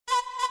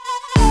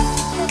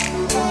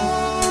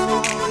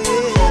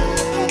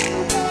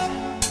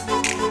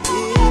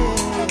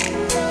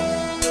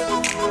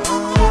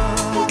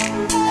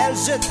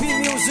ZP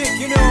Music,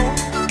 you know.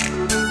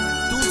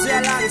 Tuesday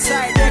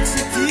alongside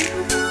XCT.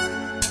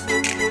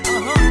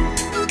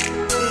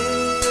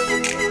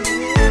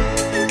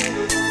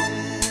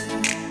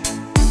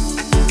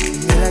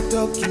 Me like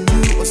talking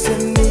you or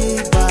send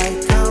me by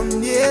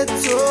come yet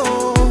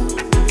so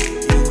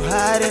you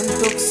hadn't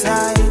took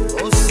side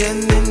or send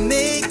me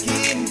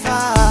making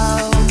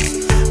vows.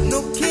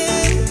 No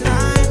can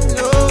climb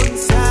long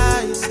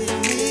size in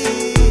me.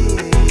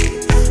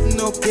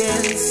 No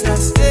can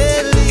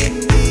sustain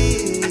me.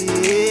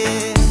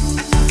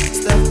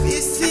 Stop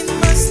missing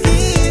my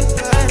skin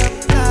para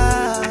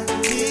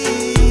planty.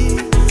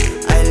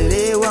 I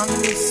lay one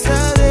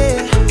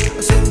beside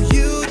or send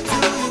you to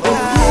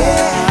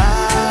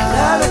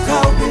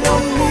Lalokau below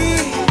me.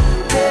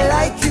 They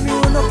like him,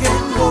 you no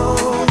can go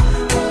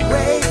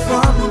away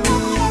from me.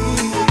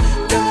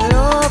 They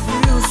love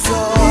you so.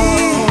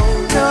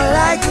 No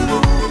like you,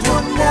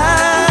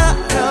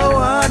 no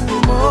one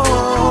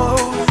more.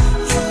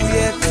 You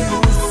yet you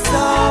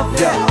solve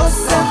it, or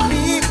some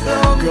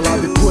people. Girl,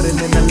 I'll be putting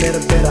in a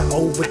little bit of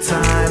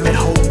overtime at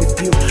home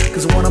with you,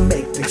 cause I wanna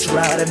make things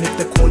right. And if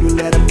they call you,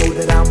 let them know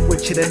that I'm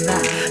with you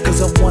tonight.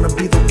 Cause I wanna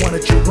be the one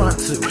that you run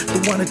to, the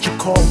one that you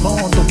call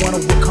on, the one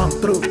that will come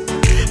through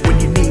when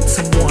you need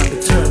someone to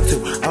turn to.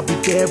 I'll be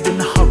there in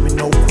a hurry,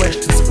 no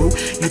questions, boo.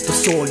 You the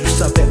soul, you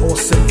sabe,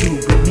 also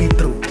you. We need